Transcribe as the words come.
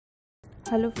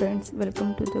Hello friends,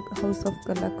 welcome to the house of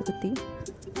कलाकृति।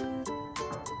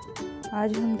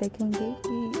 आज हम देखेंगे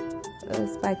कि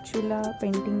स्पैचुला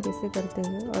पेंटिंग कैसे करते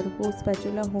हैं और वो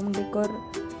स्पैचुला होम डेकोर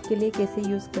के लिए कैसे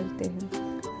यूज़ करते हैं।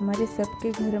 हमारे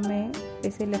सबके घर में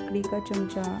ऐसे लकड़ी का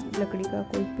चमचा, लकड़ी का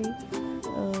कोई भी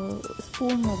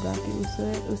स्पून होगा कि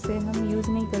उसे हम यूज़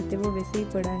नहीं करते, वो वैसे ही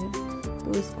पड़ा है,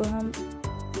 तो इसको हम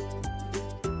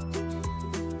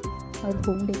और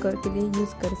होम डेकोर के लिए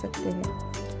यूज़ कर सकते हैं।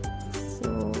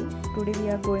 So today we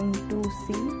are going to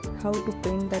see how to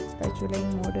paint that spatula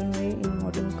in modern way, in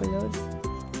modern colors,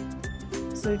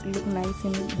 so it look nice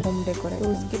in home decor।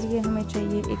 तो उसके लिए हमें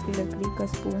चाहिए एक लकड़ी का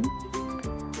स्पून,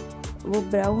 वो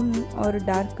ब्राउन और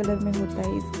डार्क कलर में होता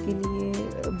है। इसके लिए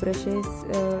ब्रशेस,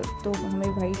 तो हमें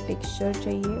वाइट टेक्सचर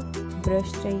चाहिए,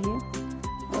 ब्रश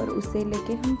चाहिए और उसे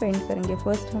लेके हम पेंट करेंगे।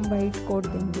 फर्स्ट हम वाइट कोट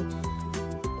देंगे।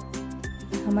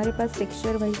 हमारे पास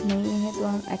टेक्सचर वाइट नहीं है तो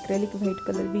हम एक्रेलिक वाइट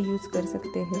कलर भी यूज़ कर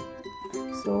सकते हैं।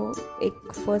 सो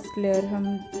एक फर्स्ट लेयर हम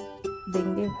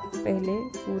देंगे पहले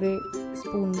पूरे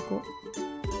स्पून को।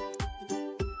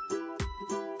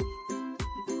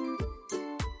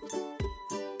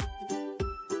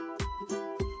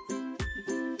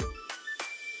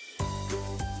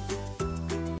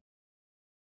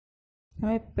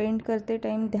 हमें पेंट करते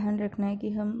टाइम ध्यान रखना है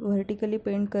कि हम वर्टिकली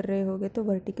पेंट कर रहे होंगे तो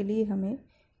वर्टिकली हमें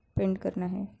पेंट करना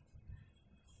है।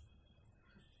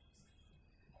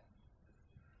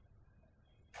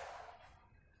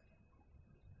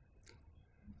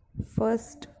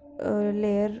 फर्स्ट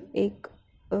लेयर एक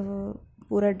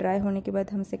पूरा ड्राई होने के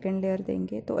बाद हम सेकेंड लेयर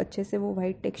देंगे तो अच्छे से वो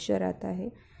वाइट टेक्सचर आता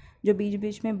है। जो बीच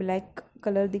बीच में ब्लैक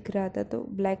कलर दिख रहा था, तो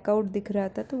ब्लैक आउट दिख रहा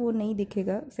था, तो वो नहीं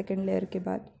दिखेगा सेकेंड लेयर के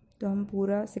बाद। तो हम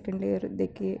पूरा सेकेंड लेयर दे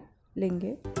के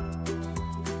लेंगे।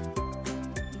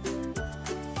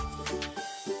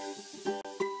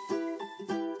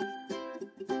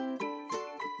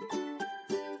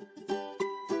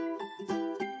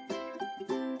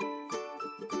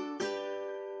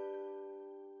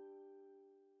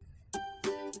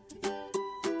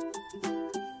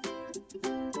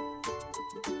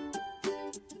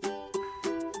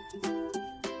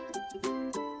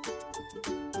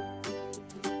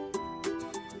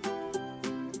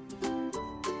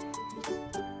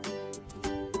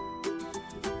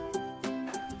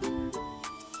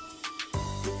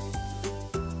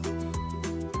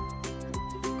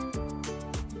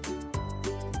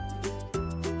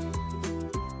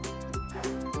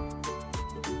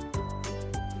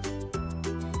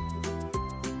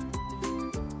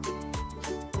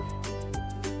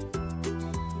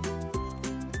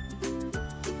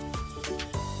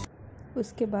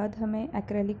 उसके बाद हमें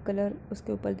एक्रेलिक कलर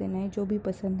उसके ऊपर देना है, जो भी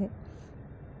पसंद है।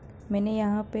 मैंने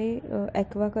यहाँ पे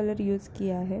एक्वा कलर यूज़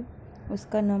किया है,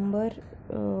 उसका नंबर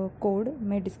कोड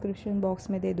मैं डिस्क्रिप्शन बॉक्स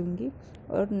में दे दूँगी।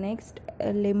 और नेक्स्ट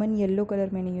लेमन येलो कलर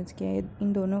मैंने यूज़ किया है।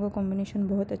 इन दोनों का कॉम्बिनेशन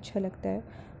बहुत अच्छा लगता है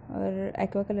और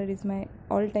aqua colour is my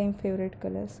all time favourite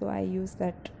colour, so I use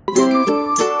that.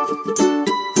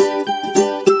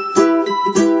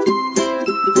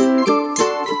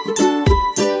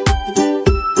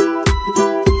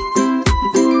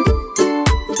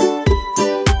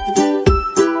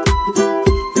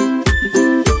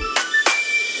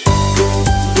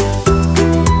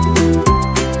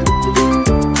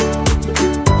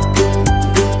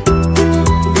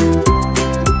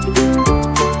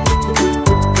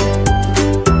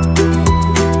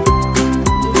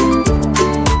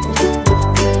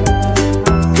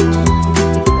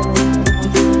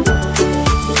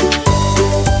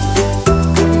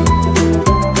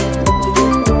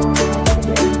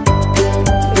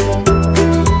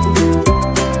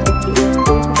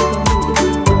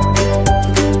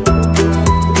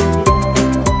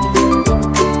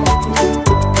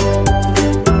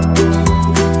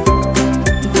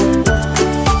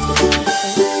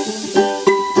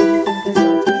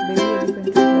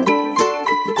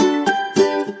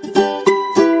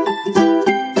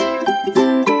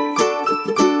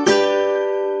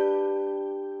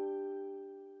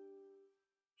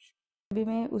 अभी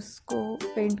मैं उसको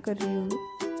पेंट कर रही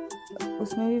हूँ।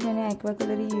 उसमें भी मैंने एक्वा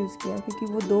कलर ही यूज़ किया क्योंकि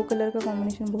वो दो कलर का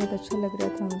कॉम्बिनेशन बहुत अच्छा लग रहा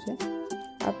था मुझे।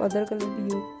 आप अदर कलर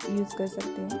भी यूज़ कर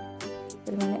सकते हैं,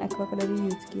 पर मैंने एक्वा कलर ही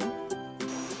यूज़ किया।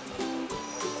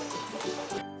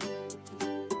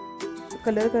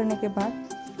 कलर करने के बाद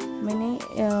मैंने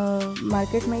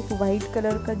मार्केट में एक वाइट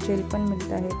कलर का जेल पेन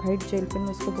मिलता है, वाइट जेल पेन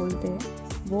उसको बोलते हैं,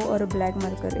 वो और ब्लैक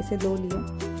मार्कर, ऐसे दो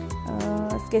लिए।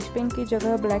 स्केच पेन की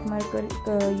जगह ब्लैक मार्कर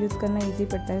यूज़ करना इजी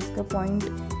पड़ता है, उसका पॉइंट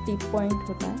टिप पॉइंट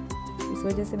होता है, इस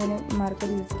वजह से मैंने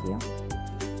मार्कर यूज़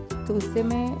किया। तो उससे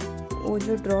मैं वो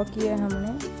जो ड्रॉ किया है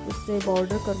हमने उससे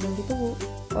बॉर्डर कर लूँगी तो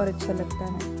वो और अच्छा लगता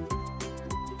है।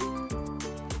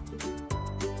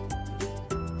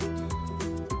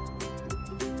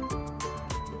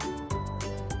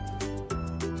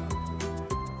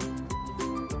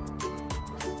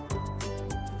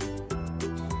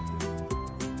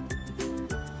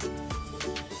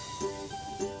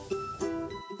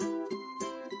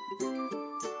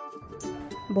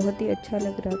 बहुत ही अच्छा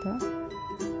लग रहा था।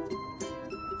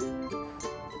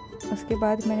 उसके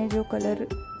बाद मैंने जो कलर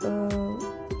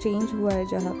चेंज हुआ है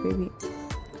जहाँ पे भी,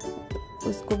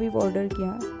 उसको भी बॉर्डर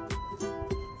किया,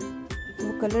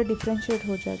 वो कलर डिफ्रेंशिएट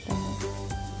हो जाता है।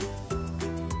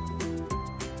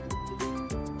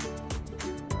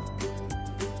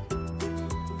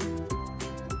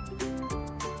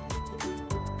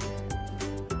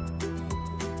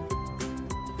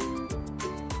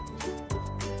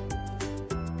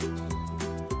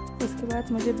 उसके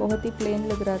बाद मुझे बहुत ही प्लेन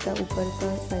लग रहा था ऊपर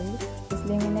का साइड,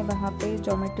 इसलिए मैंने वहाँ पे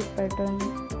ज्योमेट्रिक पैटर्न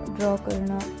ड्रॉ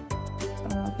करना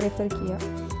प्रेफर किया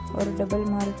और डबल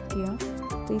मार्क किया।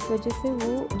 तो इस वजह से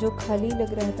वो जो खाली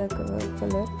लग रहा था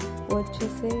कलर वो अच्छे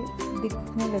से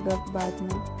दिखने लगा बाद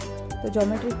में। तो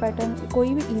ज्योमेट्रिक पैटर्न,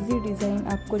 कोई भी इजी डिज़ाइन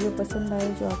आपको जो पसंद आए,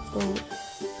 जो आपको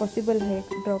पॉसिबल है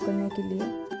ड्रॉ करने के लिए,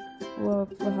 वो आप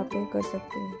वहाँ पे कर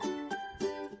सकते हैं।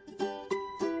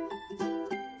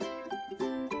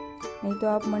 नहीं तो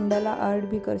आप मंडाला आर्ट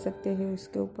भी कर सकते हैं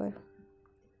उसके ऊपर।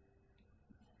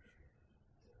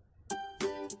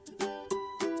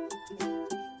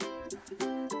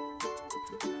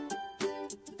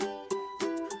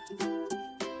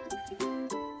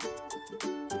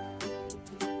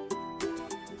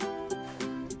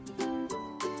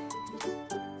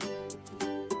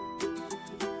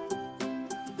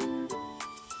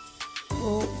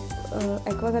 वो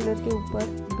एक्वा कलर के ऊपर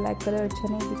ब्लैक कलर अच्छा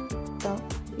नहीं दिखता,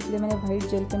 इसलिए मैंने वाइट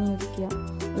जेल पेन यूज़ किया।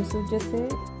 उस वजह से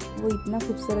वो इतना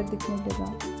खूबसूरत दिखने लगा,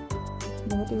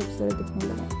 बहुत ही खूबसूरत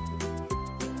दिखने लगा।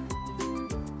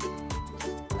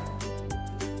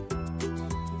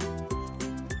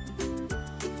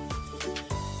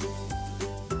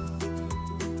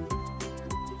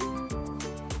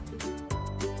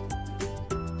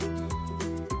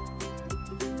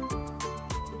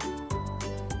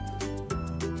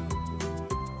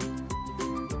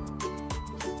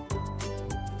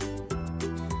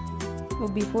 वो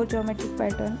बिफोर ज्योमेट्रिक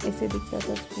पैटर्न ऐसे दिखता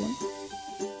था स्पून।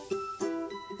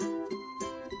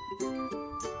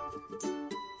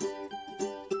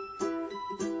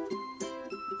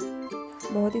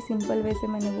 बहुत ही सिंपल वे से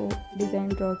मैंने वो डिज़ाइन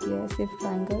ड्रॉ किया है, सिर्फ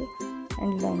ट्रायंगल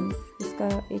एंड लाइंस, इसका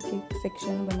एक एक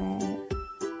सेक्शन बनाया है।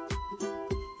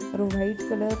 और वाइट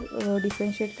कलर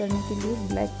डिफ्रेंशिएट करने के लिए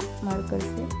ब्लैक मार्कर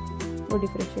से वो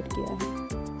डिफ्रेंशिएट किया है।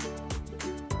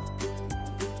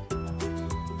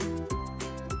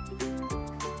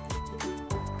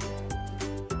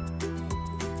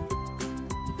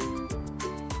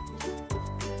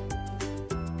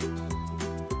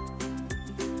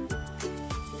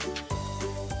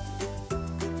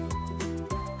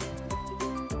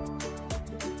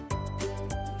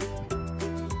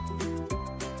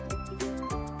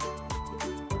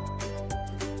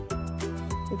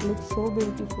 It looks so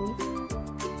beautiful.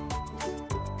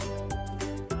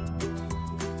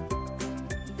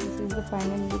 This is the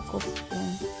final look of spoon.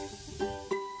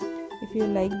 If you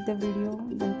like the video,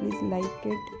 then please like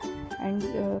it and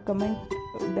comment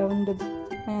down the.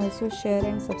 And also share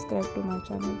and subscribe to my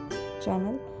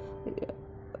channel.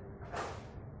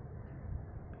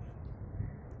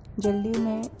 जल्दी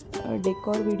मैं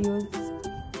decor videos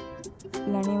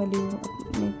लाने वाली हूँ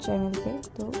अपने channel पे,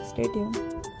 तो stay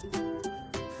tuned.